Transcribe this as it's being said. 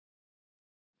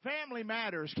Family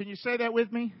matters. Can you say that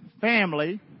with me?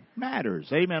 Family matters.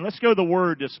 Amen. Let's go to the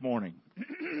Word this morning.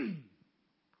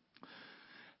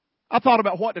 I thought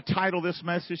about what to title this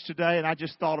message today, and I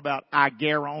just thought about I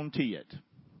guarantee it.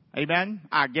 Amen.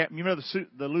 You know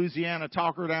the Louisiana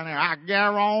talker down there? I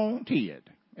guarantee it.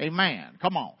 Amen.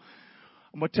 Come on.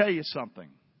 I'm going to tell you something.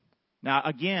 Now,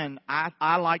 again,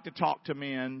 I like to talk to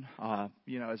men,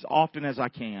 as often as I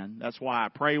can. That's why I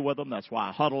pray with them. That's why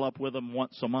I huddle up with them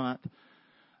once a month.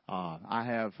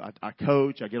 I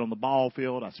coach. I get on the ball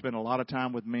field. I spend a lot of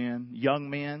time with men, young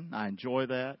men. I enjoy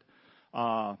that.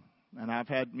 And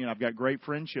I've got great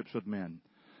friendships with men.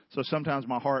 So sometimes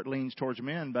my heart leans towards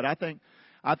men. But I think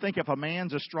if a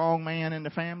man's a strong man in the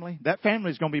family, that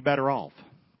family's going to be better off.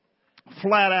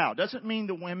 Flat out. Doesn't mean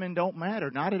the women don't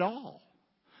matter. Not at all.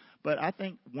 But I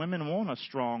think women want a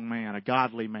strong man, a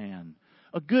godly man,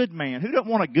 a good man. Who doesn't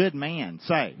want a good man?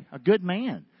 Say, a good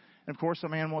man. And, of course, a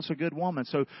man wants a good woman.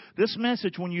 So this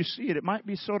message, when you see it, it might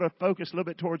be sort of focused a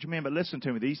little bit towards men. But listen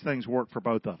to me. These things work for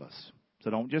both of us. So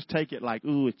don't just take it like,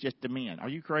 ooh, it's just the men. Are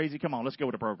you crazy? Come on, let's go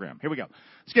with the program. Here we go.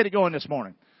 Let's get it going this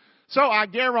morning. So I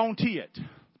guarantee it.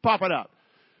 Pop it up.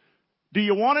 Do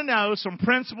you want to know some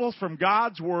principles from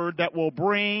God's Word that will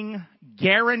bring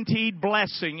guaranteed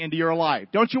blessing into your life?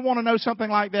 Don't you want to know something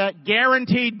like that?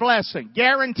 Guaranteed blessing.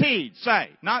 Guaranteed.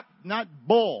 Say. Not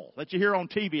bull that you hear on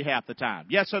TV half the time.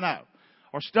 Yes or no?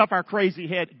 Or stuff our crazy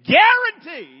head.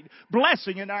 Guaranteed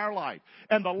blessing in our life.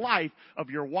 And the life of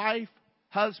your wife,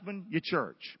 husband, your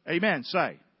church. Amen.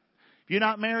 Say. If you're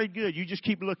not married, good. You just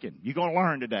keep looking. You're going to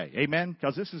learn today. Amen.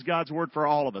 Because this is God's Word for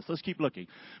all of us. Let's keep looking.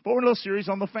 But we're in a little series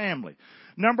on the family.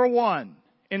 Number one,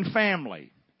 in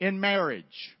family, in marriage.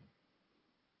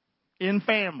 In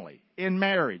family, in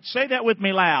marriage. Say that with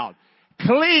me loud.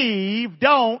 Cleave,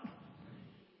 don't.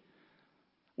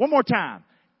 One more time.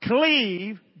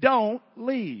 Cleave, don't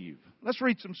leave. Let's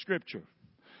read some scripture.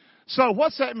 So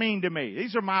what's that mean to me?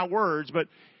 These are my words, but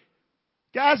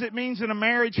guys, it means in a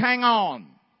marriage, hang on.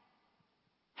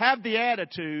 Have the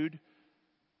attitude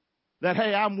that,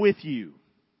 hey, I'm with you.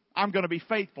 I'm going to be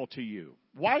faithful to you.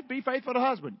 Wife, be faithful to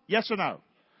husband. Yes or no?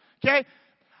 Okay?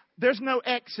 There's no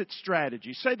exit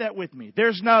strategy. Say that with me.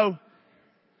 There's no.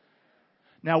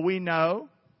 Now we know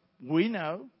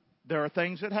there are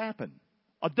things that happen.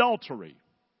 Adultery.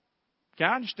 Okay,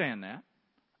 I understand that.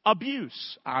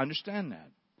 Abuse. I understand that.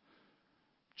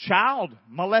 Child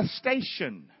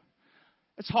molestation.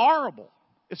 It's horrible.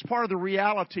 It's part of the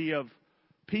reality of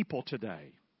people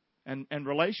today and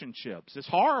relationships. It's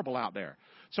horrible out there.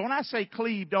 So when I say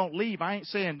cleave, don't leave, I ain't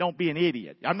saying don't be an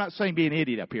idiot. I'm not saying be an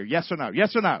idiot up here. Yes or no?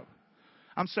 Yes or no?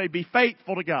 I'm saying be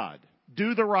faithful to God.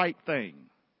 Do the right thing,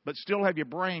 but still have your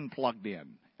brain plugged in.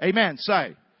 Amen.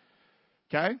 Say.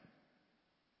 Okay?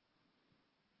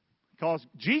 Because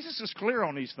Jesus is clear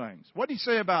on these things. What did he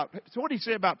say about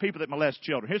people that molest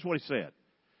children? Here's what he said.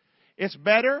 It's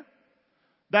better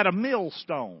that a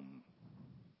millstone,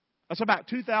 that's about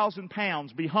 2,000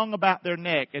 pounds, be hung about their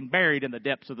neck and buried in the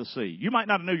depths of the sea. You might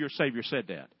not know your Savior said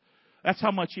that. That's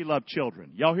how much He loved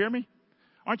children. Y'all hear me?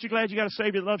 Aren't you glad you got a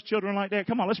Savior that loves children like that?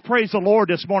 Come on, let's praise the Lord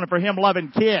this morning for Him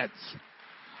loving kids.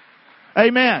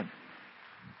 Amen.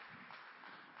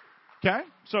 Okay?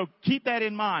 So keep that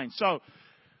in mind. So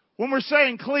when we're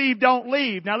saying cleave, don't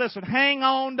leave. Now listen, hang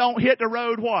on, don't hit the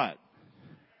road what?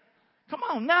 Come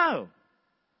on, no.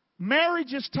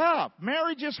 Marriage is tough.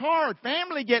 Marriage is hard.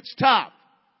 Family gets tough.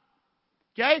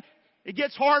 Okay? It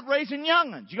gets hard raising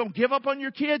young'uns. You going to give up on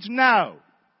your kids? No.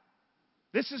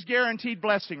 This is guaranteed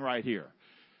blessing right here.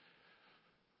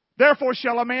 Therefore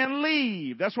shall a man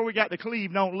leave. That's where we got the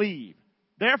cleave, don't leave.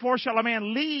 Therefore shall a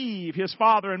man leave his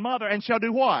father and mother and shall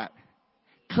do what?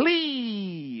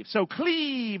 Cleave. So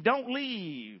cleave, don't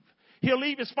leave. He'll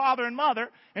leave his father and mother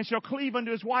and shall cleave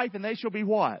unto his wife, and they shall be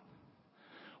what?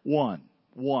 One.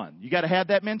 You got to have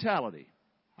that mentality.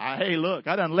 Hey, look,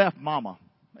 I done left mama.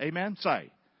 Amen? Say.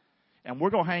 And we're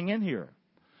going to hang in here.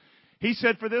 He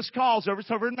said, for this cause,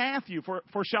 over in Matthew, for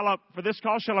this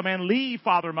cause shall a man leave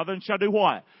father and mother and shall do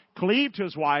what? Cleave to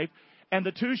his wife, and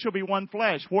the two shall be one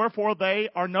flesh. Wherefore they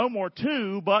are no more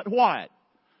two, but what?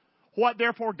 What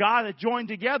therefore God hath joined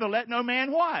together, let no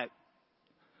man what?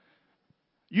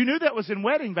 You knew that was in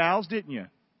wedding vows, didn't you?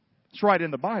 It's right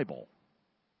in the Bible.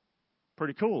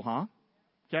 Pretty cool, huh?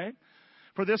 Okay?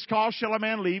 For this cause shall a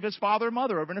man leave his father and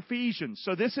mother, over in Ephesians.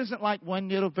 So this isn't like one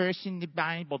little verse in the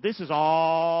Bible. This is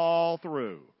all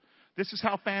through. This is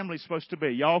how family's supposed to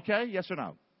be. Y'all okay? Yes or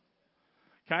no?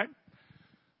 Okay?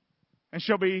 And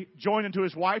shall be joined unto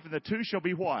his wife, and the two shall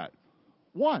be what?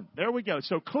 One. There we go.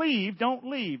 So cleave, don't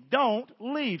leave. Don't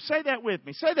leave. Say that with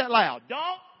me. Say that loud.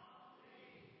 Don't.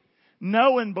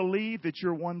 Know and believe that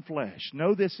you're one flesh.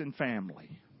 Know this in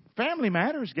family. Family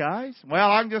matters, guys.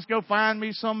 Well, I can just go find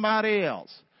me somebody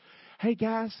else. Hey,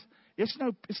 guys, it's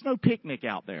no picnic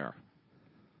out there.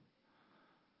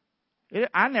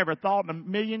 I never thought in a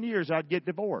million years I'd get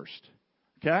divorced.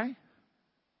 Okay?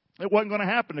 It wasn't going to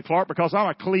happen to Clark because I'm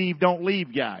a cleave, don't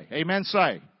leave guy. Amen,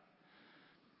 say.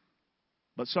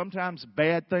 But sometimes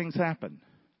bad things happen.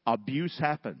 Abuse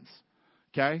happens.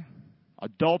 Okay?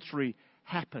 Adultery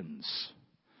happens.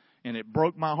 And it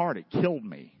broke my heart. It killed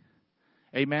me.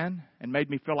 Amen? And made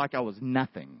me feel like I was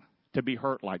nothing to be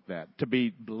hurt like that, to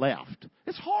be left.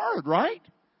 It's hard, right?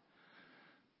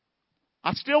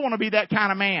 I still want to be that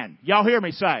kind of man. Y'all hear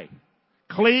me say,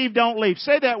 cleave, don't leave.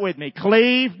 Say that with me.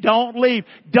 Cleave, don't leave.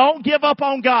 Don't give up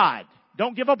on God.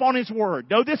 Don't give up on His Word.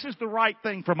 No, this is the right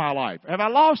thing for my life. Have I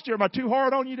lost you? Am I too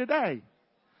hard on you today?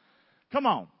 Come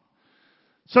on.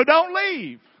 So don't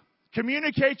leave.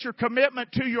 Communicate your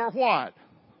commitment to your what?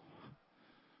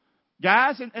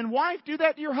 Guys and wife, do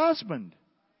that to your husband.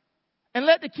 And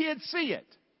let the kids see it.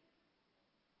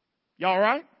 Y'all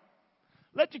right?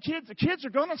 Let the kids are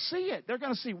going to see it. They're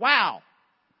going to see, wow.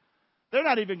 They're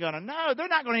not even going to know. They're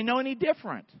not going to know any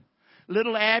different.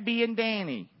 Little Abby and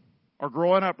Danny are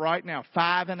growing up right now,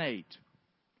 5 and 8.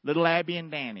 Little Abby and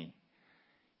Danny.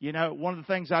 You know, one of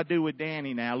the things I do with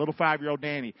Danny now, little 5-year-old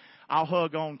Danny, I'll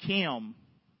hug on Kim,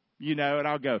 you know, and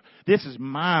I'll go, this is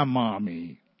my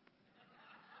mommy.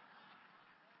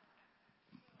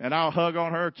 And I'll hug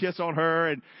on her, kiss on her,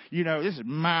 and, you know, this is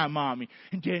my mommy.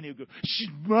 And Danny will go, she's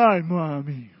my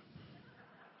mommy.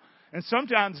 And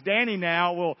sometimes Danny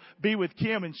now will be with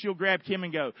Kim, and she'll grab Kim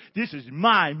and go, this is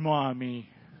my mommy.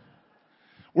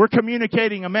 We're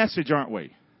communicating a message, aren't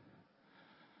we?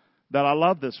 That I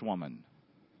love this woman.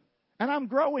 And I'm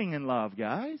growing in love,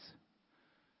 guys.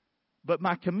 But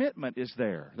my commitment is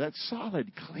there. That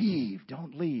solid cleave,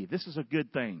 don't leave. This is a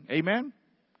good thing. Amen?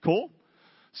 Cool?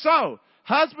 So,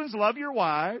 husbands, love your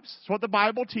wives. That's what the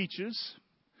Bible teaches.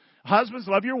 Husbands,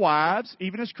 love your wives,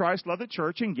 even as Christ loved the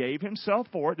church and gave Himself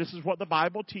for it. This is what the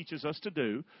Bible teaches us to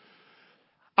do.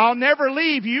 I'll never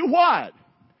leave you what?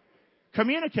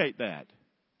 Communicate that.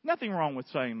 Nothing wrong with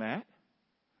saying that.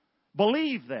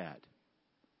 Believe that.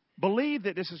 Believe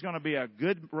that this is going to be a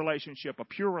good relationship, a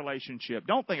pure relationship.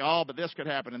 Don't think, oh, but this could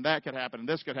happen and that could happen and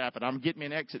this could happen. I'm getting me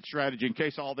an exit strategy in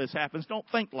case all this happens. Don't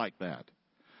think like that.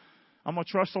 I'm going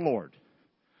to trust the Lord.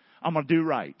 I'm going to do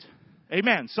right.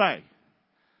 Amen. Say.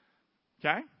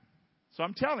 Okay? So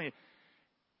I'm telling you,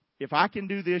 if I can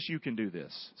do this, you can do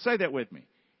this. Say that with me.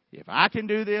 If I can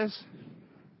do this,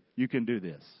 you can do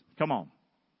this. Come on.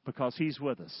 Because He's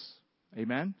with us.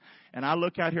 Amen? And I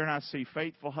look out here and I see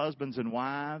faithful husbands and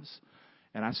wives.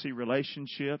 And I see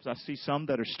relationships. I see some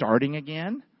that are starting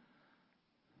again.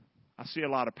 I see a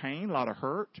lot of pain, a lot of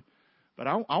hurt. But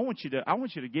I want you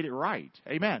to get it right.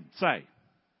 Amen. Say.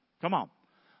 Come on.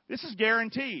 This is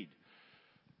guaranteed.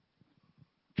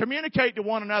 Communicate to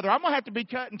one another. I'm going to have to be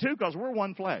cut in two because we're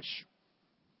one flesh.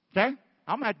 Okay?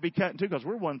 I'm going to have to be cut in two because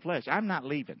we're one flesh. I'm not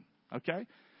leaving. Okay?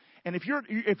 And if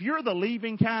you're the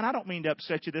leaving kind, I don't mean to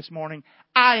upset you this morning.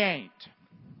 I ain't.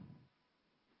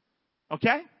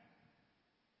 Okay?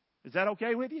 Is that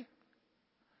okay with you?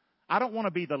 I don't want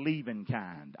to be the leaving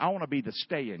kind. I want to be the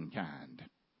staying kind.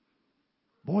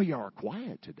 Boy, you are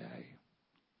quiet today.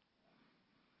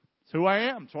 It's who I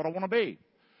am. It's what I want to be.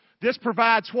 This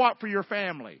provides what for your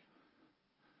family?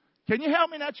 Can you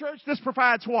help me now, church? This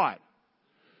provides what?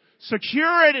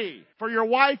 Security for your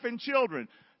wife and children.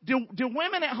 Do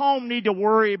women at home need to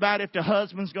worry about if the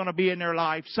husband's going to be in their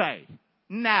life? Say,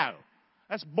 no.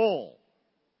 That's bull.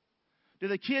 Do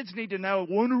the kids need to know,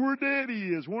 wonder where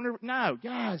daddy is? No,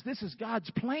 guys, this is God's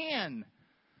plan.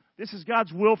 This is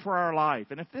God's will for our life.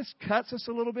 And if this cuts us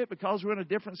a little bit because we're in a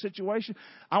different situation,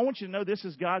 I want you to know this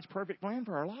is God's perfect plan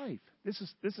for our life. This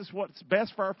is what's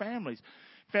best for our families.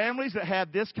 Families that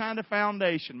have this kind of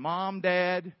foundation, mom,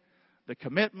 dad, the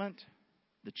commitment,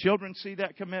 the children see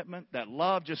that commitment, that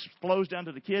love just flows down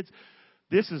to the kids.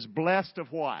 This is blessed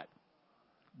of what?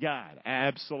 God.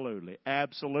 Absolutely.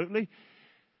 Absolutely.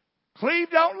 Cleave,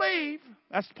 don't leave.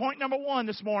 That's point number 1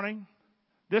 this morning.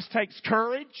 This takes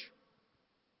courage.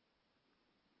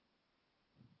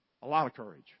 A lot of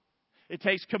courage. It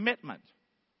takes commitment.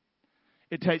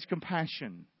 It takes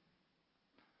compassion.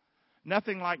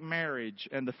 Nothing like marriage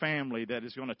and the family that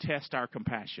is going to test our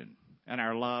compassion and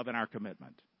our love and our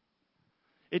commitment.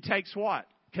 It takes what?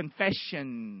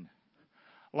 Confession.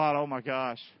 A lot, oh my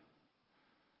gosh,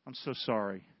 I'm so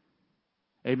sorry.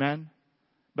 Amen?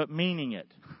 But meaning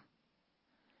it.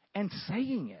 And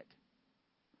saying it.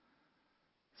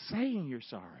 Saying you're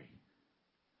sorry.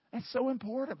 That's so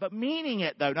important. But meaning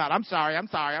it, though. Not, I'm sorry,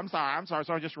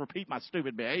 so I just repeat my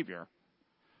stupid behavior.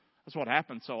 That's what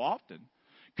happens so often.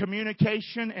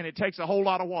 Communication, and it takes a whole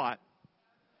lot of what?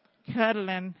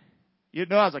 Cuddling. You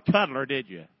know I was a cuddler, did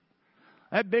you?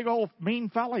 That big old mean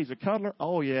fella, he's a cuddler.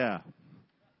 Oh, yeah.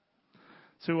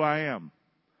 That's who I am.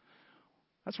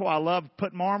 That's why I love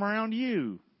putting my arm around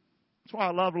you. That's why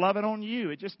I love loving on you.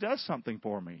 It just does something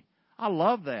for me. I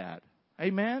love that.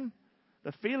 Amen?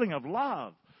 The feeling of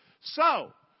love.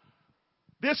 So,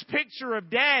 this picture of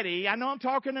Daddy, I know I'm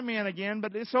talking to men again,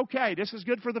 but it's okay. This is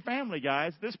good for the family,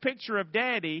 guys. This picture of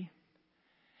Daddy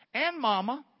and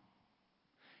Mama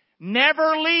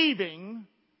never leaving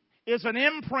is an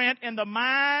imprint in the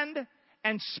mind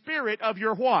and spirit of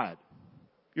your what?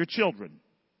 Your children.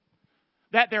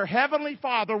 That their Heavenly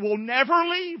Father will never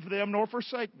leave them nor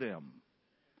forsake them.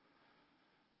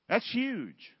 That's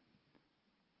huge.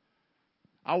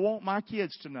 I want my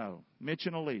kids to know, Mitch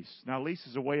and Elise. Now, Elise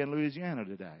is away in Louisiana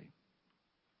today.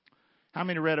 How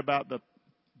many read about the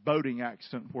boating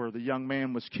accident where the young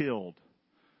man was killed?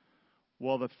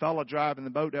 Well, the fellow driving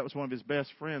the boat, that was one of his best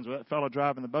friends. Well, that fellow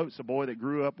driving the boat's a boy that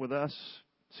grew up with us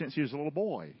since he was a little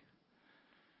boy.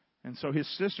 And so his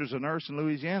sister's a nurse in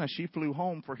Louisiana. She flew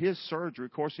home for his surgery.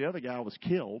 Of course, the other guy was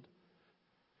killed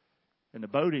in the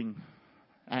boating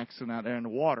accident out there in the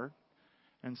water.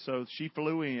 And so she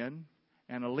flew in,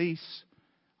 and Elise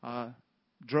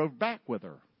drove back with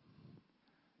her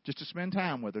just to spend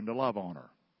time with her and to love on her.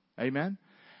 Amen?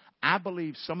 I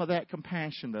believe some of that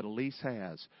compassion that Elise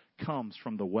has comes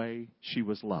from the way she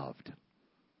was loved.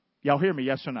 Y'all hear me,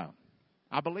 yes or no?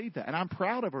 I believe that. And I'm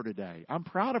proud of her today. I'm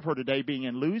proud of her today being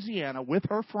in Louisiana with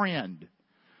her friend,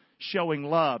 showing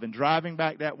love and driving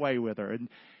back that way with her.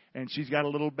 And she's got a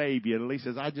little baby. And Elise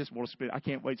says, I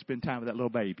can't wait to spend time with that little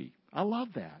baby. I love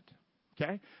that.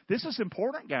 Okay? This is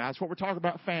important, guys, what we're talking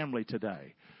about family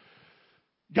today.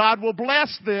 God will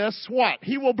bless this. What?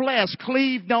 He will bless.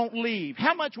 Cleave, don't leave.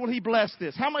 How much will He bless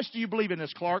this? How much do you believe in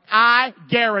this, Clark? I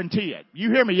guarantee it.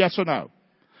 You hear me, yes or no?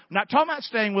 We're not talking about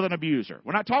staying with an abuser.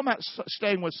 We're not talking about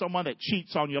staying with someone that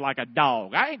cheats on you like a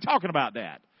dog. I ain't talking about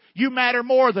that. You matter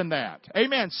more than that.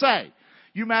 Amen. Say,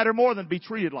 you matter more than be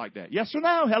treated like that. Yes or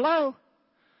no? Hello?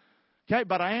 Okay,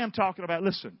 but I am talking about,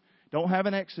 listen, don't have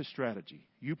an exit strategy.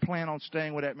 You plan on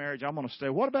staying with that marriage. I'm going to stay.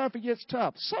 What about if it gets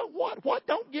tough? So what? What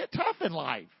don't get tough in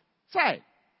life? Say.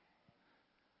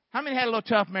 How many had a little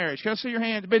tough marriage? Can I see your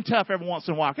hand? It's been tough every once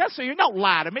in a while. Can I see you? Don't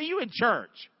lie to me. You in church.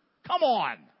 Come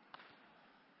on.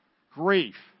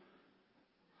 Grief.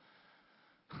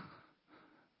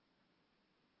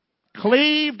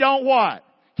 Cleave, don't what?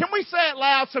 Can we say it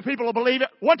loud so people will believe it?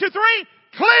 1, 2, 3.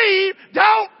 Cleave,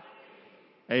 don't.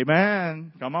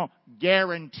 Amen. Come on.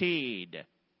 Guaranteed.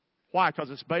 Why? Because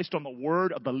it's based on the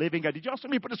word of the living God. Did y'all see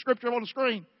me put the scripture on the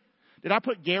screen? Did I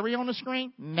put Gary on the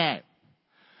screen? No.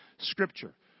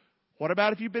 Scripture. What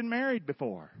about if you've been married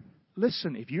before?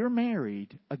 Listen, if you're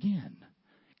married, again,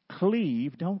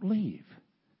 cleave, don't leave.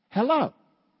 Hello.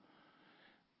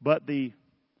 But the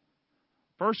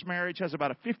first marriage has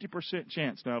about a 50%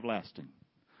 chance now of lasting.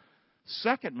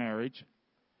 Second marriage,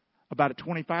 about a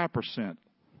 25%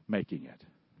 making it.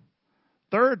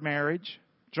 Third marriage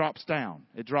drops down.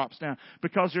 It drops down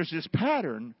because there's this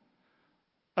pattern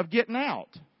of getting out,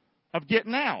 of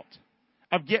getting out,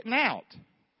 of getting out.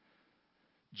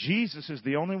 Jesus is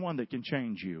the only one that can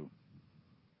change you.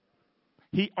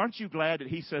 Aren't you glad that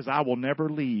He says, I will never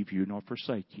leave you nor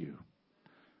forsake you?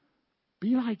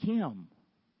 Be like Him.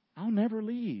 I'll never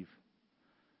leave.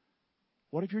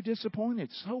 What if you're disappointed?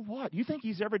 So what? You think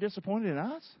He's ever disappointed in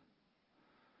us?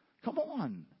 Come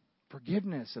on.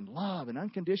 Forgiveness and love and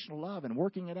unconditional love and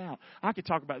working it out. I could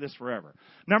talk about this forever.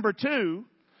 Number 2,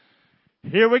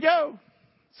 here we go.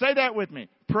 Say that with me.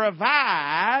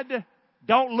 Provide.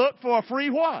 Don't look for a free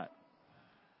what?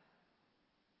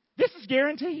 This is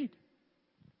guaranteed.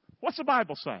 What's the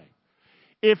Bible say?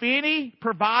 If any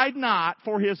provide not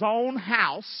for his own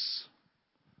house,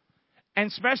 and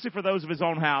especially for those of his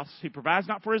own house, he provides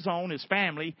not for his own, his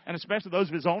family, and especially those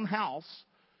of his own house.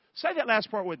 Say that last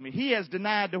part with me. He has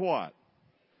denied the what?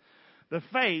 The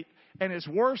faith, and it's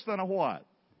worse than a what?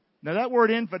 Now that word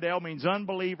infidel means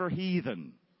unbeliever,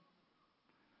 heathen.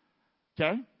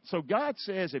 Okay? So God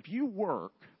says if you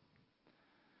work,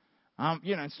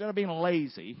 instead of being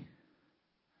lazy,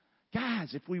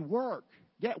 guys, if we work,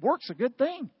 work's a good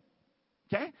thing.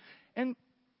 Okay? And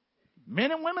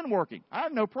men and women working, I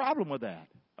have no problem with that.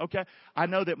 Okay? I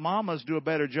know that mamas do a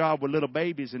better job with little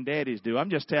babies than daddies do. I'm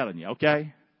just telling you,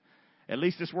 okay? At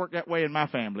least it's worked that way in my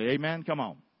family. Amen? Come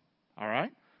on. All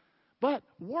right? But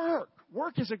work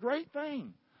is a great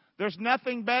thing. There's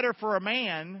nothing better for a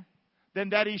man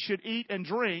than that he should eat and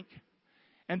drink,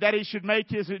 and that he should make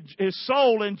his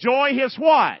soul enjoy his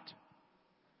what?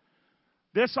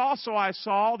 This also I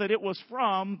saw that it was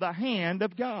from the hand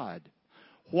of God.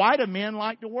 Why do men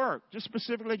like to work? Just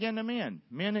specifically again to men.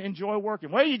 Men enjoy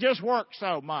working. Well, you just work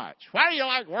so much. Why do you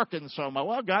like working so much?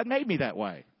 Well, God made me that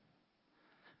way.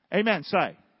 Amen.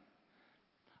 Say,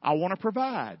 I want to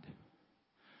provide.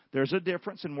 There's a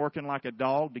difference in working like a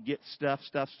dog to get stuff,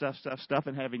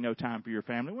 and having no time for your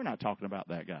family. We're not talking about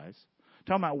that, guys. We're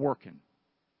talking about working.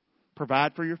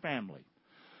 Provide for your family.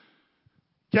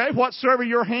 Okay, whatsoever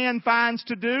your hand finds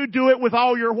to do it with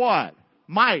all your what?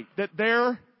 Might.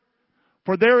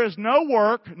 For there is no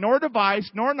work, nor device,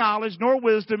 nor knowledge, nor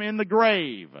wisdom in the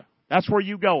grave. That's where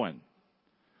you're going.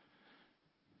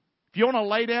 If you want to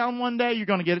lay down one day, you're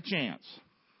going to get a chance.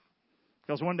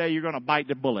 Because one day you're going to bite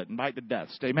the bullet and bite the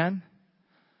dust. Amen?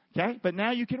 Okay? But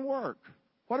now you can work.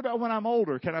 What about when I'm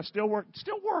older? Can I still work?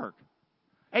 Still work.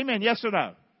 Amen? Yes or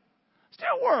no?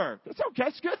 Still work. It's okay.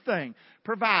 It's a good thing.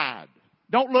 Provide.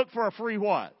 Don't look for a free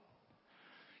what?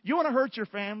 You want to hurt your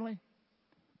family?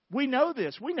 We know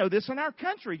this. We know this in our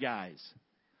country, guys.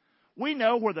 We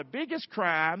know where the biggest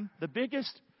crime, the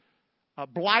biggest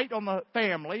blight on the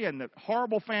family and the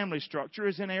horrible family structure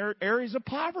is in areas of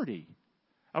poverty.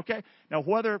 Okay? Now,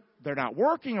 whether they're not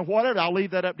working or whatever, I'll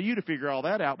leave that up to you to figure all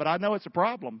that out. But I know it's a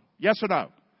problem. Yes or no?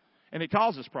 And it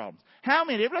causes problems. How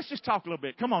many? Let's just talk a little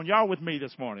bit. Come on, y'all with me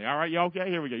this morning. All right, y'all okay?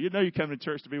 Here we go. You know you come to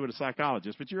church to be with a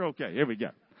psychologist, but you're okay. Here we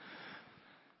go.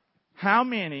 How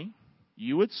many,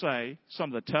 you would say,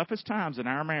 some of the toughest times in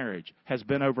our marriage has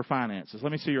been over finances?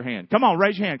 Let me see your hand. Come on,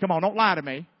 raise your hand. Come on, don't lie to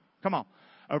me. Come on.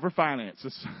 Over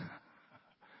finances.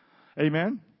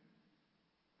 Amen?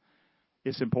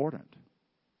 It's important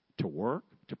to work,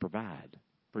 to provide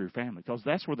for your family. Because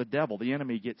that's where the devil, the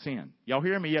enemy, gets in. Y'all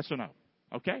hear me? Yes or no?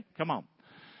 Okay? Come on.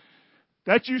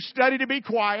 That you study to be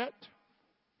quiet.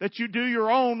 That you do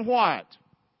your own what?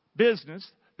 Business.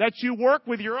 That you work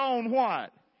with your own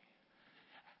what?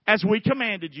 As we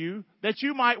commanded you. That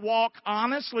you might walk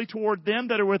honestly toward them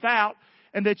that are without.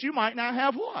 And that you might not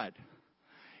have what?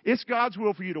 It's God's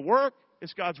will for you to work.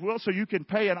 It's God's will so you can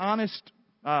pay an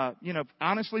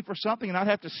honestly for something and not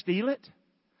have to steal it.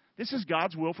 This is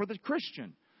God's will for the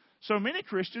Christian. So many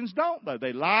Christians don't, though.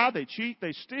 They lie, they cheat,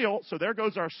 they steal. So there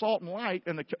goes our salt and light,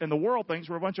 and the world thinks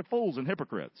we're a bunch of fools and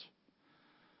hypocrites.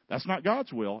 That's not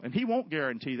God's will, and He won't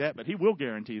guarantee that, but He will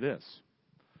guarantee this.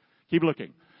 Keep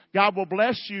looking. God will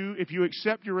bless you if you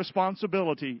accept your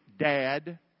responsibility,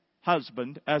 dad,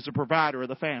 husband, as a provider of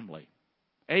the family.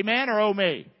 Amen or oh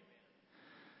me?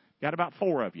 Got about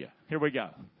 4 of you. Here we go.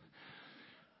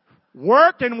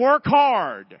 Work and work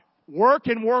hard. Work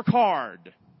and work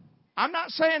hard. I'm not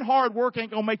saying hard work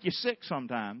ain't going to make you sick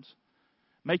sometimes.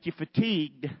 Make you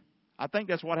fatigued. I think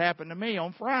that's what happened to me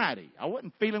on Friday. I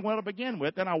wasn't feeling well to begin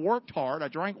with. Then I worked hard. I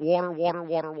drank water,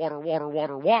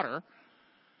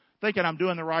 thinking I'm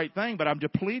doing the right thing, but I'm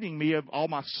depleting me of all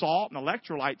my salt and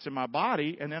electrolytes in my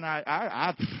body. And then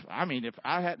I mean, if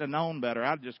I hadn't known better,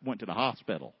 I just went to the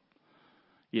hospital.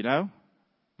 You know?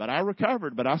 But I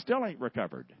recovered, but I still ain't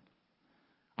recovered.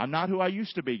 I'm not who I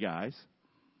used to be, guys.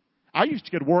 I used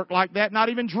to get work like that, not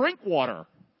even drink water.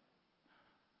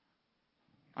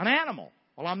 An animal.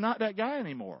 Well, I'm not that guy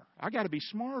anymore. I got to be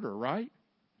smarter, right?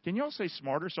 Can y'all say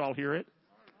smarter so I'll hear it?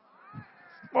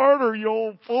 Smarter, you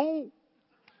old fool.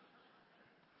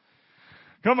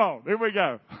 Come on, here we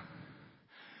go.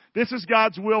 This is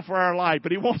God's will for our life,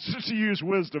 but He wants us to use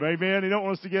wisdom, amen? He don't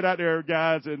want us to get out there,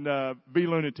 guys, and be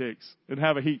lunatics and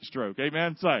have a heat stroke,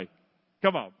 amen? Say,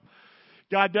 come on.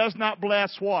 God does not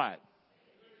bless what?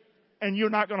 And you're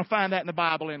not going to find that in the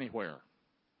Bible anywhere.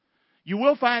 You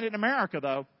will find it in America,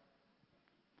 though.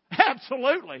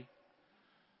 Absolutely.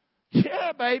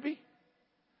 Yeah, baby.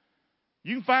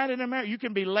 You can find it in America. You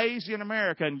can be lazy in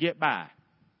America and get by.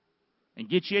 And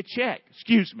get you a check.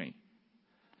 Excuse me.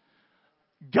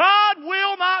 God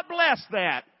will not bless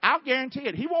that. I'll guarantee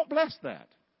it. He won't bless that.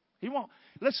 He won't.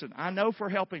 Listen, I know for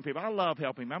helping people. I love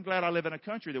helping them. I'm glad I live in a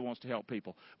country that wants to help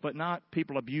people. But not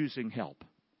people abusing help.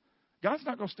 God's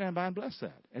not going to stand by and bless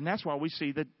that. And that's why we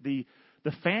see the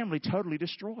family totally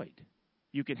destroyed.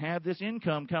 You can have this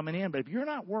income coming in, but if you're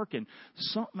not working,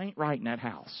 something ain't right in that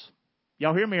house.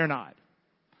 Y'all hear me or not?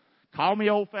 Call me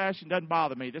old-fashioned, doesn't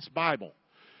bother me. This is Bible.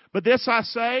 But this I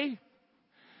say,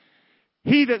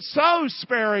 he that sows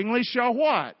sparingly shall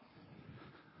what?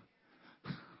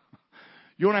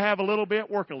 You want to have a little bit,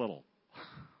 work a little.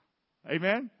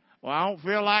 Amen? Well, I don't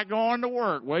feel like going to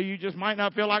work. Well, you just might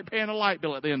not feel like paying a light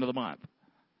bill at the end of the month.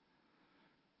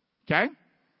 Okay?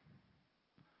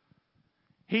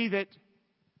 He that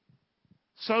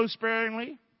sows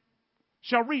sparingly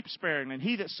shall reap sparingly. And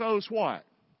he that sows what?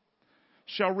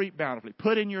 Shall reap bountifully.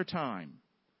 Put in your time.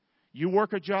 You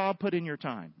work a job, put in your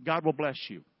time. God will bless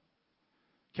you.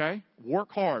 Okay?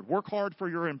 Work hard. Work hard for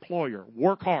your employer.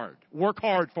 Work hard. Work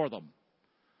hard for them.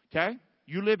 Okay?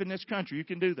 You live in this country. You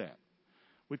can do that.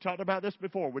 We've talked about this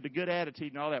before with a good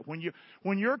attitude and all that.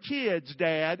 When your kids,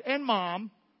 Dad and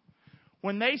Mom,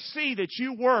 when they see that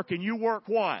you work and you work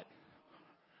what?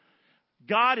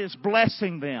 God is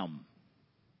blessing them.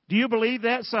 Do you believe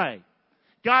that? Say.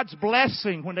 God's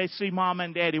blessing when they see Mom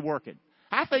and Daddy working.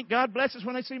 I think God blesses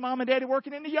when they see Mom and Daddy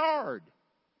working in the yard.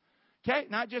 Okay?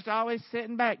 Not just always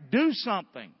sitting back. Do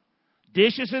something.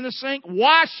 Dishes in the sink,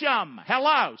 wash them.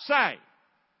 Hello, say.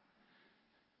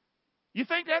 You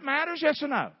think that matters? Yes or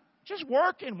no? Just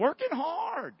working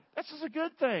hard. This is a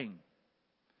good thing.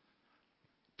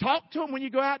 Talk to them when you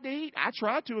go out to eat. I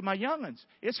try to with my young'uns.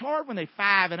 It's hard when they're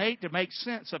 5 and 8 to make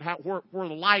sense of where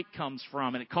the light comes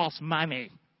from, and it costs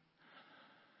money.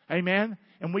 Amen?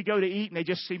 And we go to eat, and they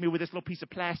just see me with this little piece of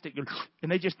plastic,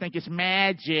 and they just think it's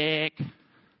magic.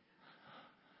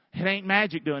 It ain't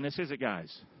magic doing this, is it,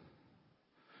 guys?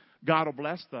 God will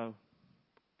bless, though.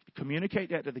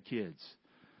 Communicate that to the kids.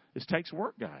 This takes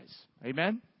work, guys.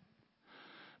 Amen?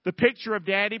 The picture of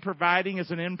Daddy providing is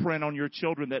an imprint on your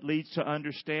children that leads to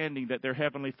understanding that their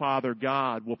Heavenly Father,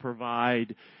 God, will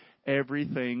provide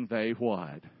everything they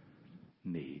what?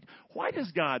 Need. Why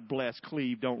does God bless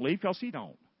Cleve, don't leave? Because He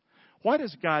don't. Why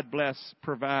does God bless,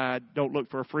 provide, don't look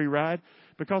for a free ride?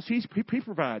 Because He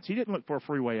provides. He didn't look for a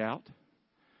free way out.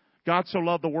 God so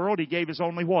loved the world, He gave His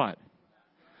only what?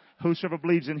 Whosoever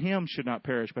believes in Him should not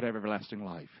perish but have everlasting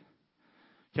life.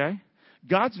 Okay?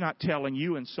 God's not telling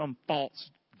you in some false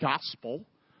gospel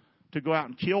to go out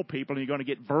and kill people and you're going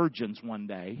to get virgins one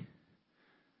day.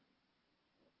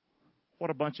 What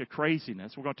a bunch of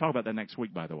craziness. We're going to talk about that next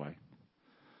week, by the way.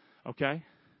 Okay?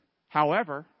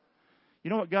 However, you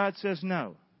know what God says?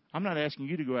 No. I'm not asking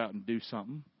you to go out and do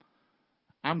something.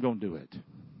 I'm going to do it.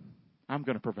 I'm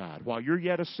going to provide. While you're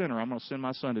yet a sinner, I'm going to send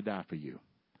my Son to die for you.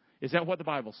 Is that what the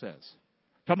Bible says?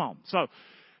 Come on. So,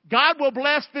 God will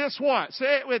bless this what?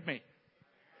 Say it with me.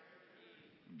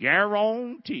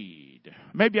 Guaranteed.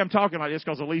 Maybe I'm talking like this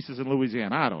because Elisa's in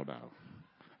Louisiana. I don't know.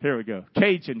 Here we go.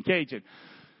 Cajun.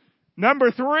 Number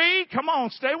 3, come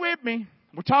on, stay with me.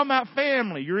 We're talking about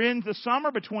family. You're in the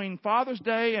summer between Father's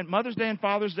Day and Mother's Day and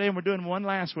Father's Day, and we're doing one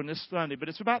last one this Sunday. But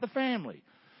it's about the family.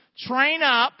 Train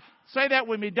up. Say that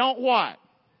with me. Don't what?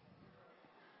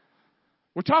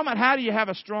 We're talking about how do you have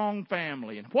a strong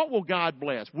family and what will God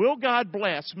bless? Will God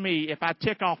bless me if I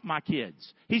tick off my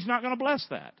kids? He's not going to bless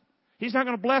that. He's not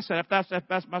going to bless that if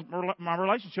that's my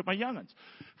relationship with my young'uns.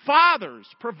 Fathers,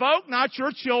 provoke not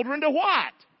your children to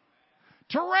what?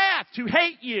 To wrath, to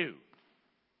hate you.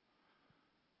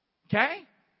 Okay?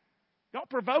 Don't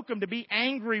provoke them to be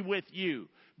angry with you,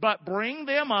 but bring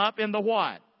them up in the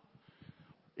what?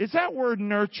 Is that word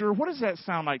nurture? What does that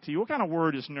sound like to you? What kind of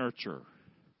word is nurture?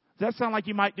 Does that sound like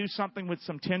you might do something with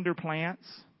some tender plants?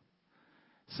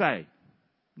 Say,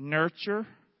 nurture,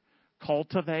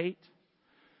 cultivate.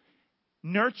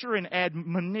 Nurture and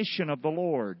admonition of the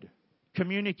Lord.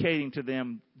 Communicating to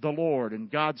them the Lord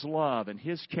and God's love and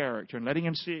His character and letting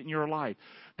Him see it in your life.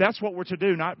 That's what we're to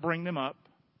do, not bring them up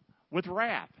with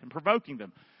wrath and provoking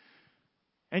them.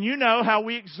 And you know how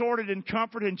we exhorted and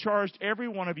comforted and charged every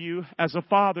one of you as a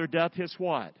father doth his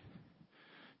what?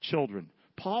 Children.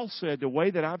 Paul said, the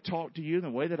way that I've talked to you, and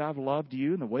the way that I've loved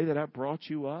you, and the way that I've brought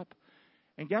you up.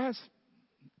 And guys,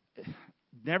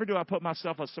 never do I put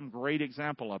myself as some great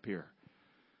example up here.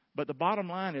 But the bottom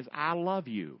line is, I love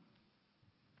you.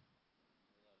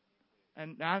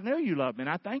 And I know you love me, and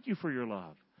I thank you for your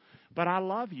love. But I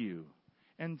love you.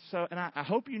 And so, and I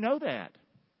hope you know that.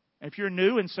 If you're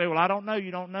new and say, well, I don't know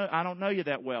you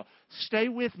that well, stay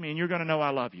with me, and you're going to know I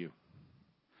love you.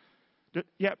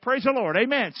 Yeah, praise the Lord.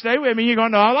 Amen. Stay with me. You're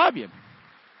going to know I love you.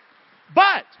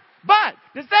 But,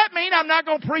 does that mean I'm not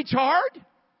going to preach hard?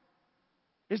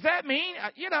 Does that mean,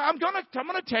 I'm going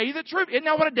to tell you the truth. Isn't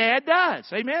that what a dad does?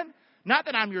 Amen. Not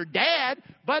that I'm your dad,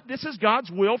 but this is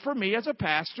God's will for me as a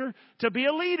pastor to be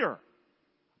a leader.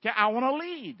 Okay, I want to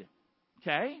lead.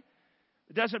 Okay?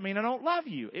 It doesn't mean I don't love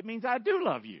you. It means I do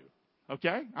love you.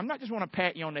 Okay? I'm not just want to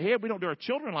pat you on the head. We don't do our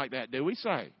children like that, do we?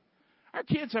 Say. Our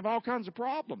kids have all kinds of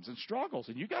problems and struggles,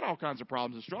 and you got all kinds of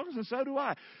problems and struggles, and so do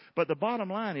I. But the bottom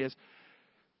line is,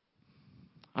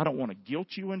 I don't want to guilt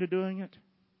you into doing it.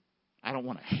 I don't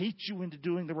want to hate you into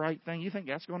doing the right thing. You think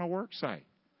that's going to work? Say.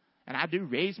 And I do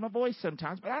raise my voice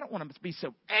sometimes, but I don't want to be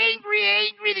so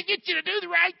angry to get you to do the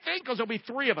right thing, because there'll be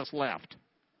 3 of us left.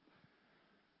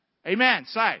 Amen.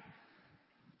 Say.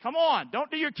 Come on. Don't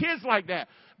do your kids like that.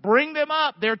 Bring them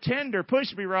up. They're tender.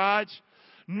 Push me, Raj.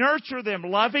 Nurture them.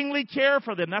 Lovingly care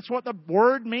for them. That's what the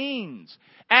word means.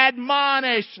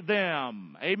 Admonish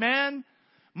them. Amen?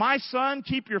 My son,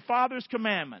 keep your father's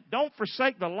commandment. Don't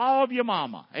forsake the law of your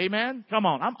mama. Amen? Come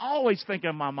on. I'm always thinking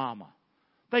of my mama.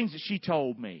 Things that she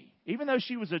told me. Even though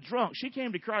she was a drunk, she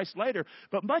came to Christ later.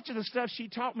 But much of the stuff she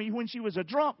taught me when she was a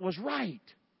drunk was right.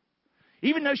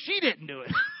 Even though she didn't do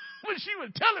it. When she was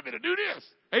telling me to do this.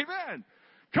 Amen?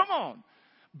 Come on.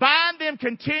 Bind them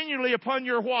continually upon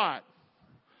your what?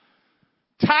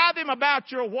 Tie them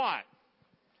about your what?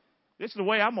 This is the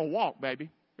way I'm going to walk,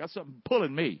 baby. Got something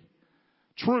pulling me.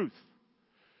 Truth.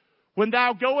 When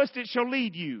thou goest, it shall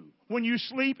lead you. When you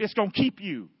sleep, it's going to keep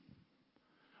you.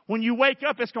 When you wake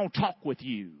up, it's going to talk with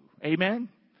you. Amen?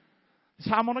 That's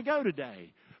how I'm going to go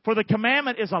today. For the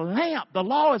commandment is a lamp. The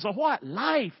law is a what?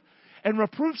 Life. And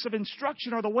reproofs of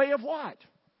instruction are the way of what?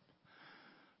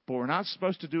 But we're not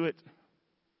supposed to do it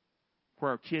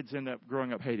where our kids end up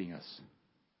growing up hating us.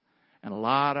 And a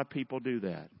lot of people do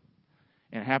that.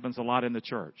 And it happens a lot in the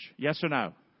church. Yes or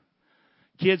no?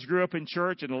 Kids grew up in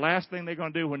church, and the last thing they're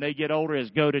going to do when they get older is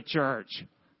go to church.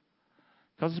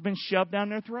 Because it's been shoved down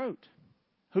their throat.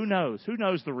 Who knows? Who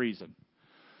knows the reason?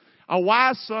 A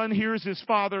wise son hears his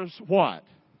father's what?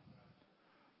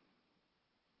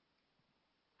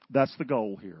 That's the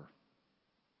goal here.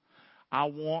 I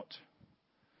want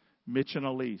Mitch and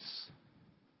Elise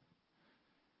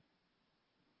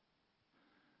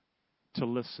to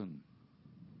listen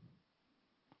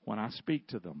when I speak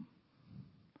to them,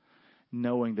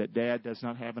 knowing that Dad does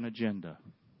not have an agenda.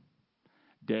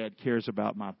 Dad cares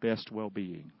about my best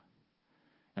well-being.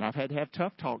 And I've had to have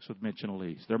tough talks with Mitch and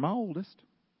Elise. They're my oldest.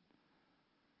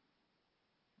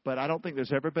 But I don't think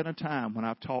there's ever been a time when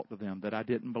I've talked to them that I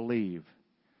didn't believe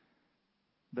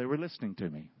they were listening to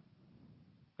me.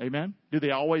 Amen? Do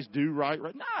they always do right?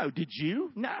 No. Did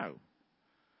you? No.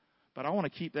 But I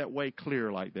want to keep that way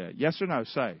clear like that. Yes or no?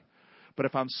 Say. But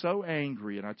if I'm so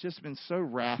angry and I've just been so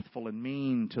wrathful and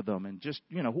mean to them and just,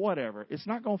 whatever, it's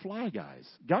not going to fly, guys.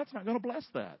 God's not going to bless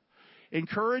that.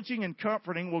 Encouraging and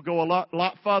comforting will go a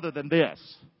lot further than this.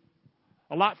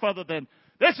 A lot further than,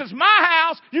 this is my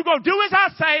house. You go do as I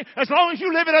say as long as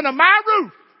you live it under my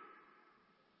roof.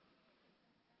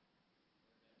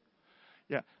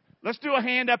 Yeah. Let's do a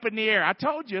hand up in the air. I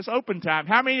told you it's open time.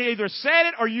 How many either said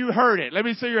it or you heard it? Let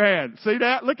me see your hand. See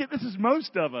that? Look at this is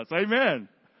most of us. Amen.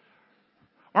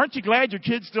 Aren't you glad your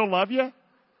kids still love you?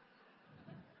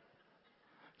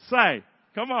 Say,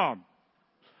 come on.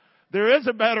 There is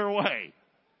a better way.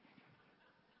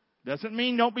 Doesn't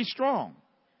mean don't be strong.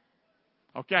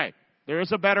 Okay. There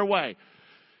is a better way.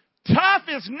 Tough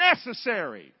is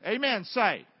necessary. Amen.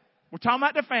 Say. We're talking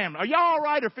about the family. Are y'all all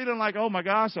right or feeling like, oh my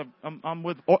gosh, I'm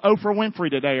with Oprah Winfrey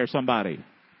today or somebody?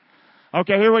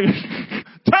 Okay, here we go.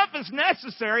 Tough is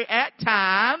necessary at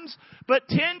times, but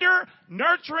tender,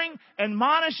 nurturing, and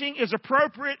admonishing is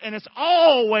appropriate, and it's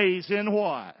always in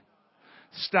what?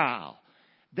 Style.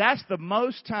 That's the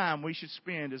most time we should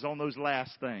spend is on those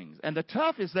last things. And the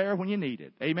tough is there when you need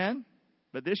it. Amen?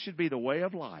 But this should be the way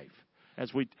of life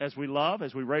as we love,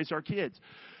 as we raise our kids.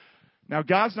 Now,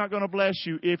 God's not going to bless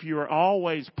you if you are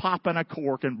always popping a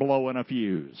cork and blowing a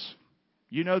fuse.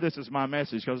 You know this is my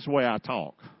message because it's the way I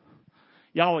talk.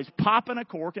 You're always popping a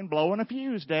cork and blowing a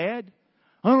fuse, Dad.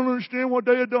 I don't understand what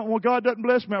Dad done. Well, God doesn't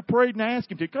bless me. I prayed and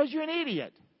asked Him to. Because you're an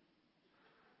idiot.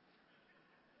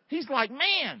 He's like,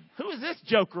 man, who is this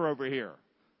joker over here?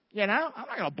 I'm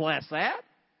not going to bless that.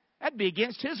 That'd be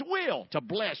against His will to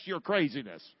bless your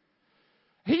craziness.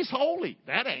 He's holy.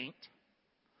 That ain't.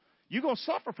 You're going to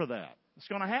suffer for that. It's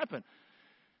going to happen.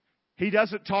 He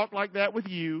doesn't talk like that with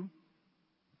you.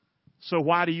 So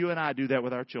why do you and I do that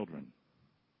with our children?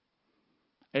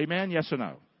 Amen? Yes or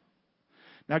no?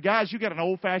 Now, guys, you got an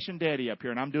old-fashioned daddy up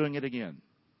here, and I'm doing it again.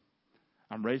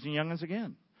 I'm raising young'uns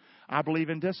again. I believe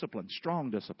in discipline,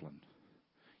 strong discipline.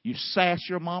 You sass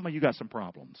your mama, you got some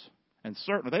problems. And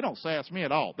certainly, they don't sass me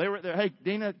at all. They were there. Hey,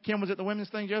 Dina, Kim was at the women's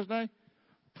thing yesterday.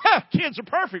 Kids are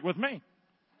perfect with me.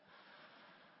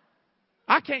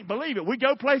 I can't believe it. We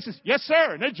go places, yes,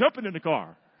 sir, and they're jumping in the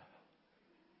car.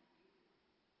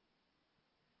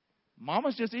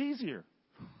 Mama's just easier.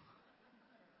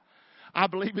 I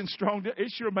believe in strong.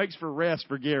 It sure makes for rest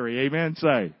for Gary. Amen.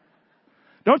 Say.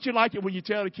 Don't you like it when you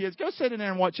tell the kids, go sit in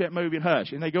there and watch that movie and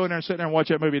hush. And they go in there and sit there and watch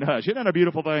that movie and hush. Isn't that a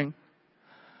beautiful thing?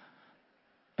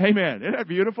 Amen. Isn't that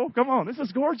beautiful? Come on. This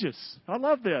is gorgeous. I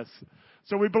love this.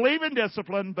 So we believe in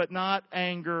discipline, but not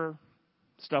anger,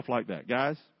 stuff like that.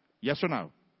 Guys, yes or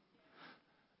no?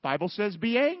 Bible says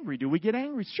be angry. Do we get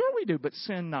angry? Sure we do, but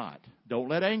sin not. Don't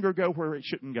let anger go where it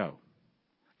shouldn't go.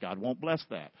 God won't bless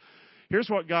that. Here's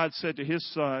what God said to His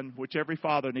Son, which every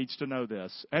father needs to know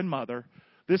this, and mother.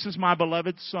 This is my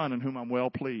beloved Son in whom I'm well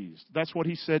pleased. That's what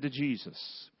He said to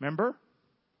Jesus. Remember?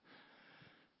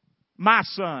 My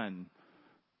Son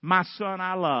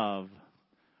I love,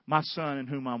 my Son in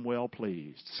whom I'm well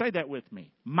pleased. Say that with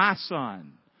me. My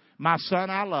Son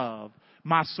I love,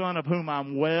 my Son of whom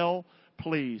I'm well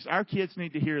pleased. Our kids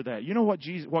need to hear that. You know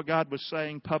what God was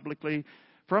saying publicly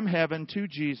from heaven to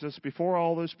Jesus before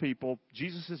all those people?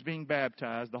 Jesus is being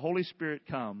baptized. The Holy Spirit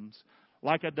comes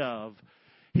like a dove.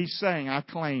 He's saying, I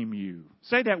claim you.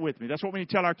 Say that with me. That's what we need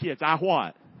to tell our kids. I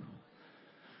what?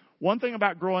 One thing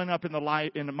about growing up in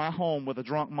my home with a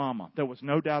drunk mama, there was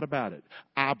no doubt about it.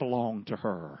 I belonged to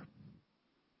her.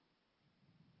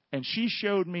 And she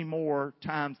showed me more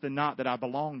times than not that I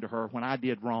belonged to her when I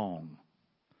did wrong.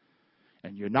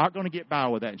 And you're not going to get by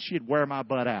with that. And she'd wear my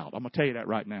butt out. I'm going to tell you that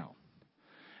right now.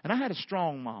 And I had a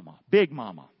strong mama, big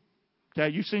mama.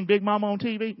 Okay, you seen Big Mama on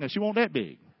TV? No, she wasn't that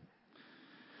big.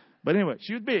 But anyway,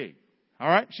 she was big. All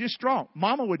right? She's strong.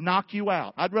 Mama would knock you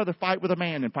out. I'd rather fight with a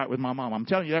man than fight with my mama. I'm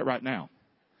telling you that right now.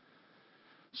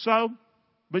 So,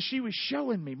 but she was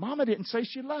showing me. Mama didn't say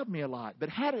she loved me a lot. But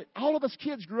all of us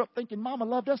kids grew up thinking Mama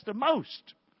loved us the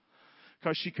most.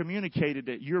 Because she communicated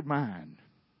that you're mine.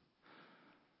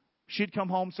 She'd come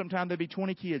home sometime, there'd be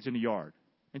 20 kids in the yard.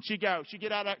 And she'd get out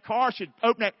of that car, she'd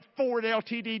open that Ford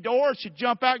LTD door, she'd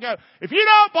jump out and go, if you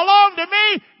don't belong to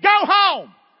me, go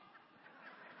home.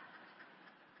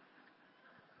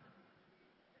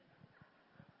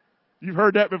 You've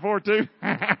heard that before too?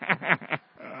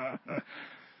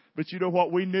 But you know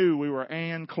what? We knew we were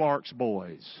Ann Clark's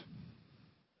boys.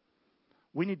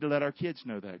 We need to let our kids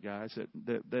know that, guys,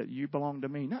 that you belong to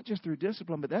me. Not just through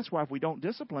discipline, but that's why if we don't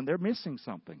discipline, they're missing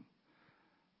something.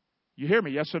 You hear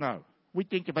me? Yes or no? We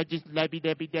think if I just Debbie.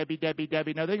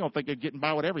 No, they're going to think they're getting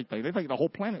by with everything. They think the whole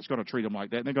planet's going to treat them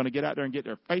like that. And they're going to get out there and get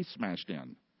their face smashed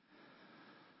in.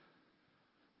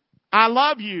 I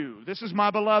love you. This is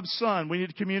my beloved Son. We need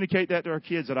to communicate that to our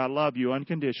kids, that I love you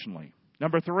unconditionally.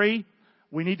 Number 3,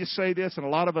 we need to say this, and a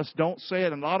lot of us don't say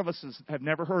it, and a lot of us have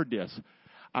never heard this.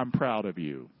 I'm proud of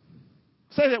you.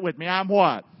 Say that with me. I'm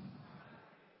what?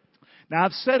 Now,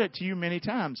 I've said it to you many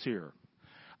times here.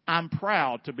 I'm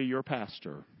proud to be your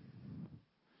pastor.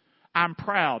 I'm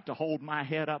proud to hold my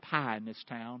head up high in this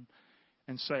town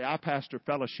and say, I pastor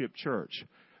Fellowship Church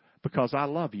because I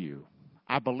love you.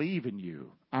 I believe in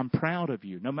you. I'm proud of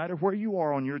you. No matter where you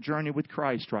are on your journey with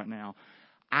Christ right now,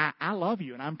 I love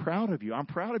you and I'm proud of you. I'm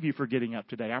proud of you for getting up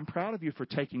today. I'm proud of you for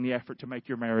taking the effort to make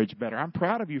your marriage better. I'm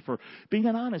proud of you for being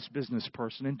an honest business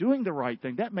person and doing the right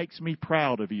thing. That makes me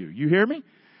proud of you. You hear me?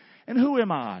 And who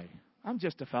am I? I'm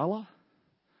just a fella.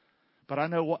 But I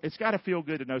know it's got to feel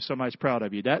good to know somebody's proud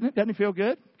of you, doesn't it? Doesn't it feel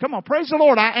good? Come on, praise the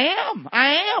Lord. I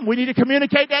am. We need to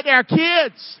communicate that to our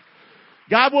kids.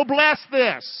 God will bless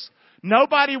this.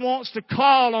 Nobody wants to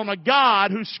call on a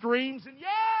God who screams and yells.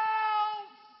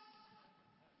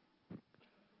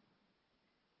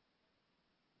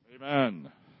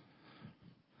 Amen.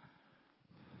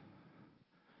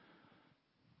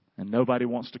 And nobody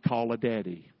wants to call a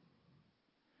daddy.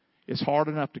 It's hard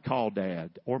enough to call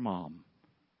dad or mom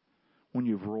when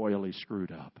you've royally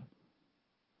screwed up.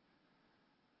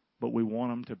 But we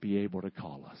want them to be able to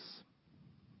call us.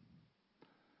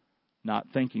 Not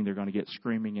thinking they're going to get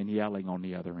screaming and yelling on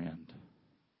the other end.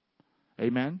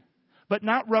 Amen? But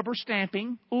not rubber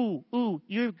stamping. Ooh,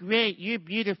 you're great, you're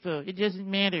beautiful, it doesn't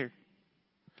matter.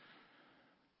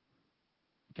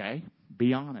 Okay?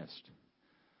 Be honest.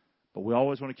 But we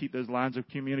always want to keep those lines of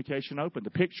communication open. The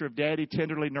picture of Daddy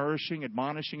tenderly nourishing,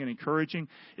 admonishing, and encouraging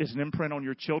is an imprint on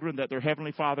your children that their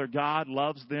Heavenly Father, God,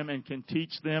 loves them and can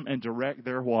teach them and direct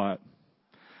their what?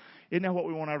 Isn't that what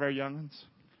we want out of our young'uns?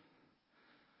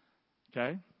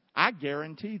 Okay? I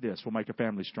guarantee this will make a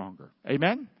family stronger.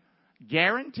 Amen?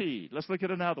 Guaranteed. Let's look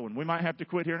at another one. We might have to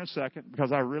quit here in a second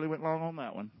because I really went long on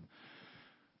that one.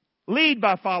 Lead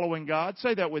by following God.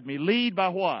 Say that with me. Lead by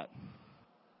what?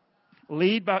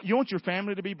 Lead by, you want your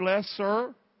family to be blessed,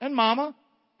 sir and mama?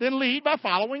 Then lead by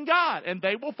following God, and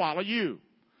they will follow you.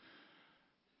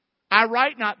 I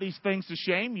write not these things to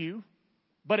shame you,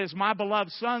 but as my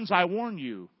beloved sons I warn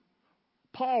you.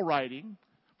 Paul writing,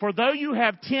 for though you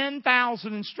have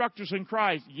 10,000 instructors in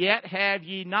Christ, yet have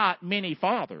ye not many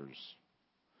fathers.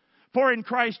 For in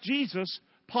Christ Jesus,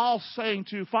 Paul's saying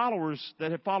to followers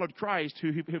that have followed Christ,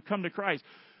 who have come to Christ,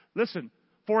 listen,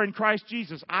 for in Christ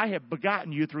Jesus, I have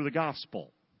begotten you through the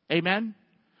gospel. Amen?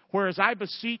 Whereas I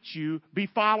beseech you, be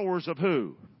followers of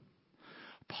who?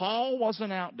 Paul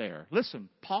wasn't out there. Listen,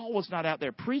 Paul was not out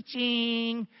there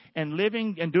preaching and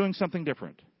living and doing something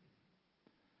different.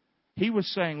 He was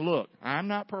saying, look, I'm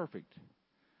not perfect,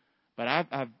 But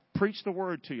I've preached the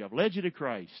word to you. I've led you to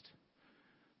Christ.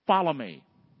 Follow me.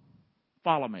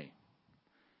 Follow me.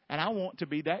 And I want to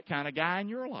be that kind of guy in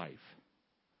your life.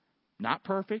 Not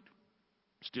perfect.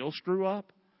 Still screw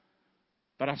up.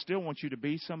 But I still want you to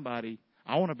be somebody.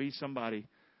 I want to be somebody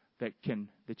that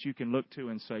you can look to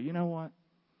and say, you know what?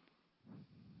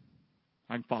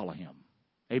 I can follow him.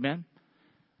 Amen?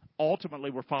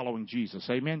 Ultimately, we're following Jesus.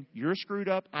 Amen? You're screwed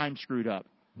up. I'm screwed up.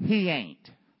 He ain't.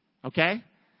 Okay?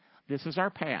 This is our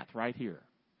path right here.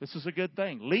 This is a good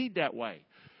thing. Lead that way.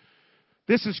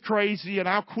 This is crazy, and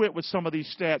I'll quit with some of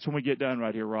these stats when we get done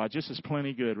right here, Rod. This is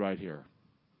plenty good right here.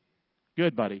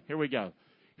 Good, buddy. Here we go.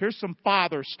 Here's some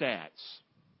father stats.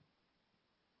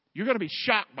 You're going to be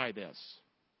shocked by this.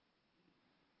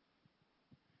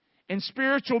 In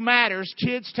spiritual matters,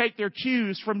 kids take their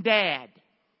cues from dad.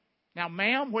 Now,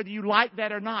 ma'am, whether you like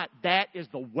that or not, that is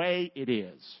the way it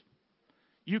is.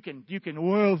 You can,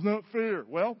 well, it's not fair.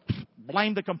 Well,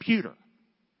 blame the computer.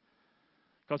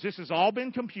 Because this has all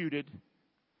been computed.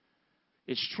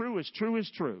 It's true as true as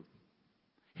true.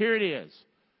 Here it is.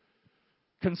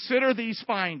 Consider these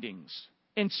findings.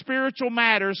 In spiritual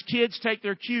matters, kids take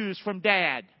their cues from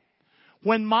dad.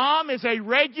 When mom is a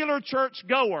regular church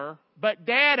goer, but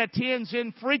dad attends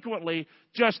infrequently,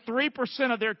 just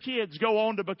 3% of their kids go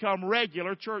on to become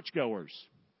regular churchgoers.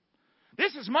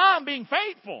 This is mom being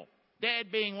faithful.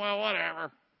 Dad being, well,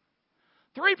 whatever.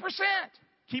 3%.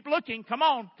 Keep looking. Come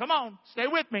on. Stay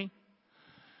with me.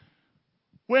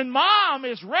 When mom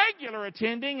is regular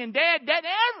attending and dad doesn't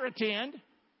ever attend,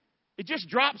 it just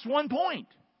drops 1 point.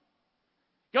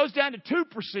 Goes down to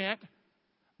 2%,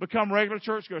 become regular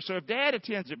churchgoers. So if dad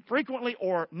attends it frequently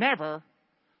or never,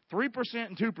 3%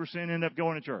 and 2% end up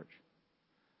going to church.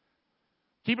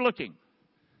 Keep looking.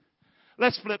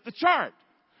 Let's flip the chart.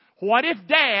 What if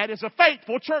dad is a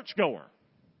faithful churchgoer?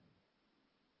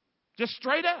 Just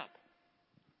straight up.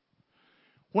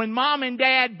 When mom and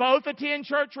dad both attend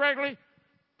church regularly,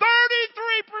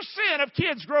 33% of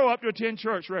kids grow up to attend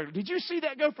church regularly. Did you see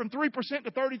that go from 3%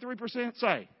 to 33%?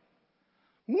 Say.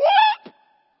 What?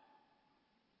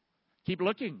 Keep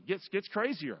looking. Gets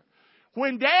crazier.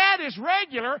 When dad is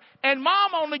regular and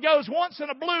mom only goes once in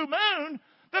a blue moon,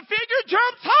 the figure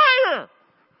jumps higher.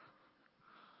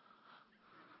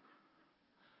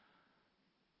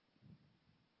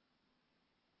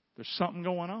 There's something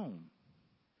going on.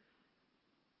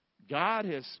 God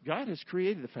has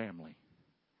created the family.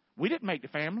 We didn't make the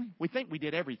family. We think we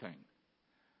did everything.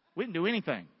 We didn't do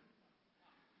anything.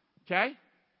 Okay?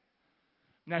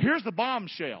 Now here's the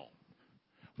bombshell.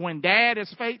 When dad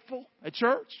is faithful at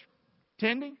church,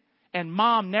 attending, and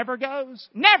mom never goes,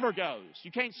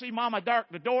 you can't see mama dark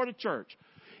the door to church,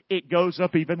 it goes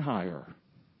up even higher.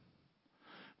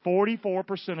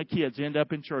 44% of kids end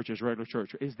up in church as regular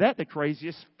church. Is that the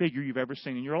craziest figure you've ever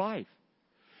seen in your life?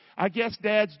 I guess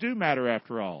dads do matter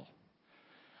after all.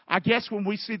 I guess when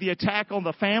we see the attack on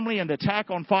the family and the attack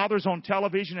on fathers on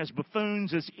television as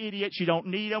buffoons, as idiots, you don't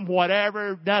need them,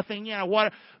 whatever, nothing,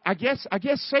 what. I guess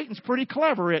Satan's pretty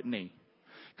clever, isn't he?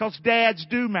 Because dads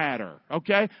do matter,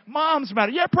 okay? Moms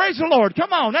matter. Yeah, praise the Lord.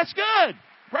 Come on, that's good.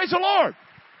 Praise the Lord.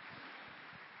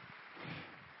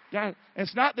 Yeah,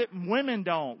 it's not that women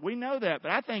don't. We know that,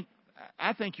 but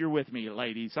I think you're with me,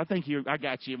 ladies. I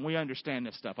got you, and we understand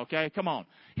this stuff, okay? Come on.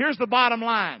 Here's the bottom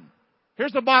line.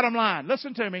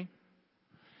 Listen to me.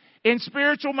 In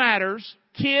spiritual matters,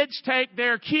 kids take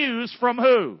their cues from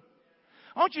who?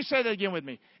 I want you to say that again with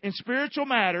me. In spiritual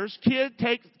matters, kids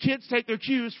take their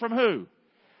cues from who?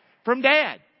 From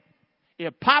dad.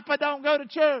 If Papa don't go to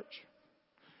church,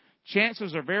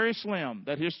 chances are very slim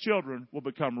that his children will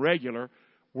become regular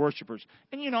worshipers.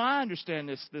 And I understand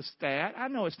this stat. I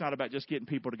know it's not about just getting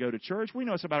people to go to church. We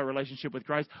know it's about a relationship with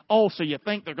Christ. Oh, so you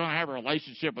think they're going to have a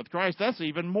relationship with Christ? That's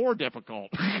even more difficult.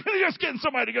 Just getting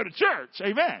somebody to go to church.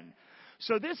 Amen.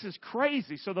 So this is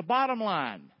crazy. So the bottom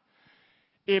line,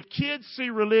 if kids see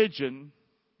religion,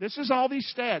 this is all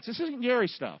these stats. This isn't Gary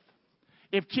stuff.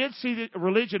 If kids see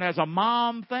religion as a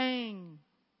mom thing,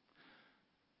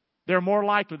 they're more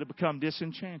likely to become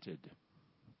disenchanted.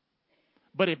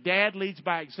 But if dad leads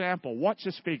by example, watch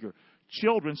this figure.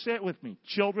 Children, say it with me.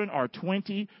 Children are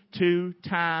 22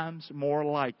 times more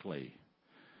likely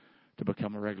to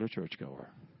become a regular churchgoer.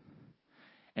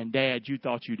 And dad, you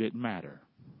thought you didn't matter.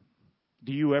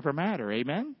 Do you ever matter?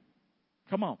 Amen?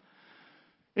 Come on.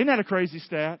 Isn't that a crazy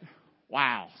stat?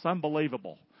 Wow, it's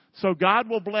unbelievable. So God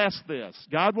will bless this.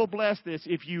 God will bless this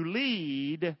if you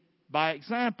lead by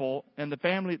example, and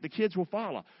the kids will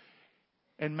follow.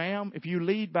 And ma'am, if you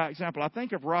lead by example, I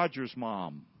think of Roger's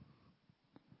mom.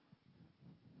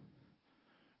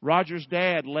 Roger's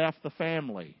dad left the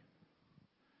family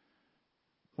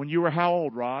When you were how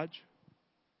old, Raj?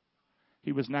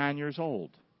 He was 9 years old.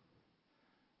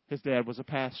 His dad was a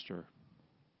pastor.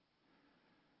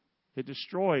 It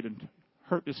destroyed and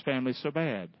hurt his family so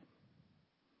bad.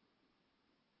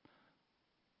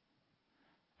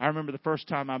 I remember the first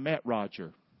time I met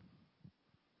Roger.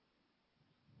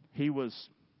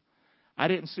 I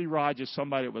didn't see Raj as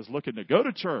somebody that was looking to go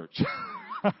to church,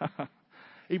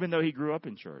 even though he grew up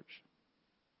in church.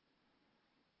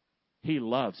 He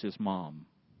loves his mom.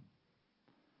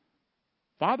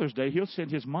 Father's Day, he'll send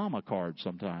his mom a card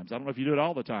sometimes. I don't know if you do it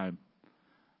all the time,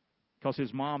 because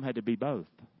his mom had to be both.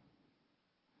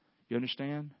 You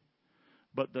understand?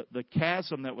 But the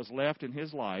chasm that was left in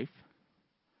his life,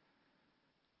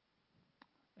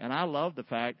 and I love the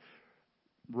fact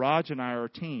Raj and I are a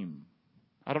team.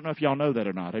 I don't know if y'all know that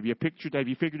or not. Have you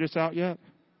figured this out yet?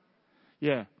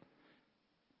 Yeah.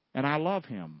 And I love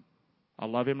him. I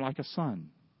love him like a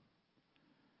son.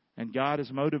 And God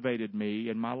has motivated me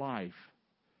in my life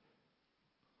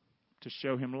to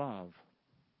show him love.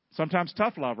 Sometimes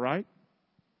tough love, right?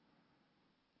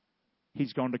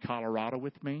 He's gone to Colorado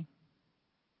with me.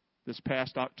 This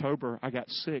past October, I got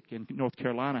sick in North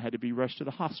Carolina. I had to be rushed to the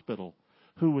hospital.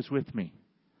 Who was with me?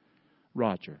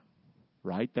 Roger.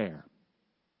 Right there.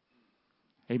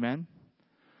 Amen?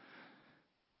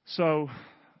 So,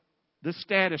 this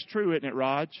stat is true, isn't it,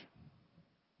 Raj?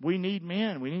 We need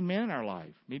men. We need men in our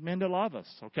life. Need men to love us,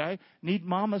 okay? Need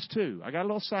mamas too. I got a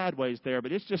little sideways there,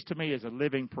 but it's just to me as a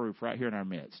living proof right here in our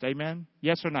midst. Amen?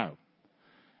 Yes or no?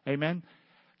 Amen?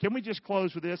 Can we just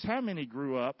close with this? How many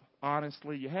grew up,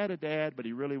 honestly, you had a dad, but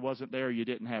he really wasn't there, you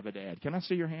didn't have a dad? Can I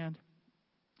see your hand?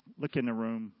 Look in the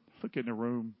room. Look in the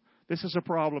room. This is a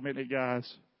problem, isn't it,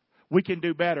 guys? We can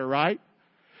do better, right?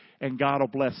 And God will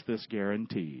bless this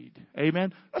guaranteed.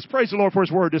 Amen. Let's praise the Lord for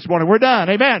His word this morning. We're done.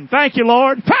 Amen. Thank you,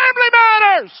 Lord. Family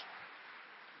matters.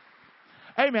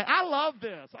 Amen. I love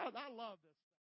this. I love this.